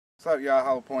What's up, y'all?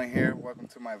 Hollow Point here. Welcome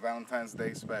to my Valentine's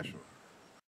Day Special.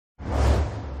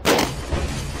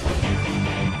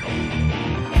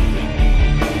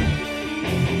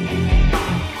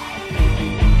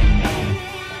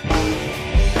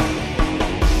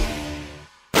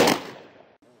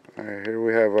 Alright, here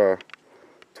we have a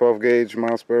 12 gauge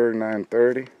Mossberg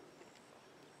 930.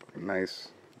 Nice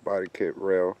body kit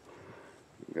rail.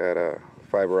 Got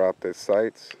fiber optic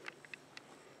sights.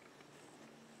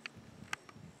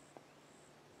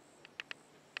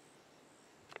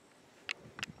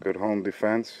 Good home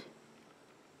defense.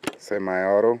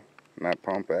 Semi-auto, not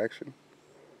pump action.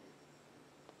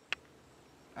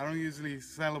 I don't usually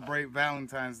celebrate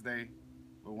Valentine's Day,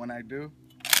 but when I do,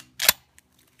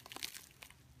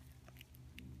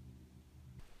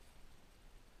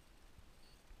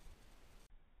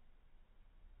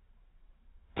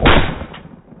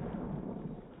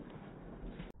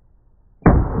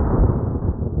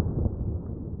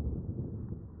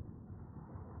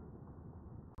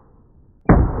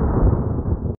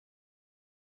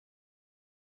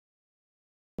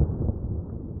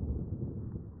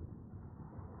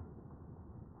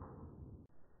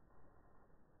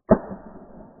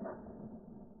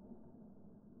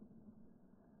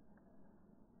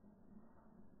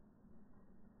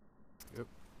 Yep.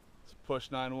 It's push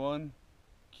 9-1.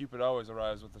 Cupid always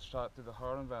arrives with a shot through the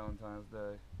heart on Valentine's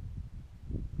Day.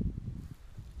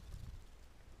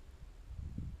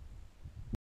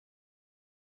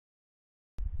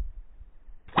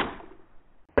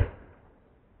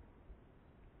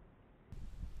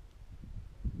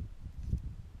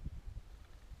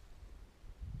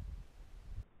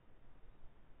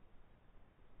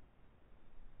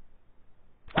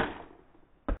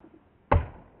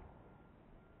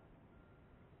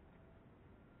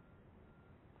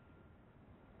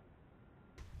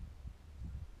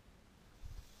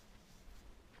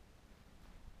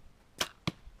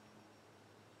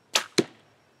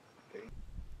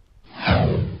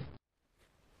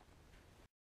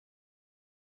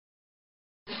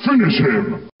 Finish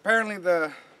him! apparently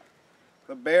the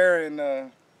bear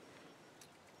and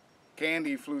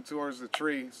Candy flew towards the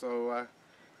tree, so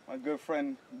my good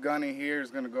friend Gunny here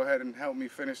is going to go ahead and help me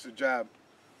finish the job.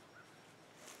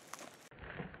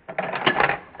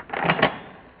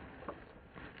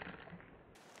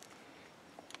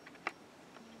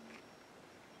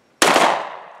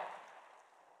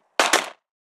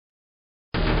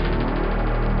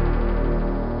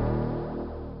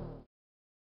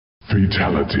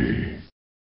 Fatality.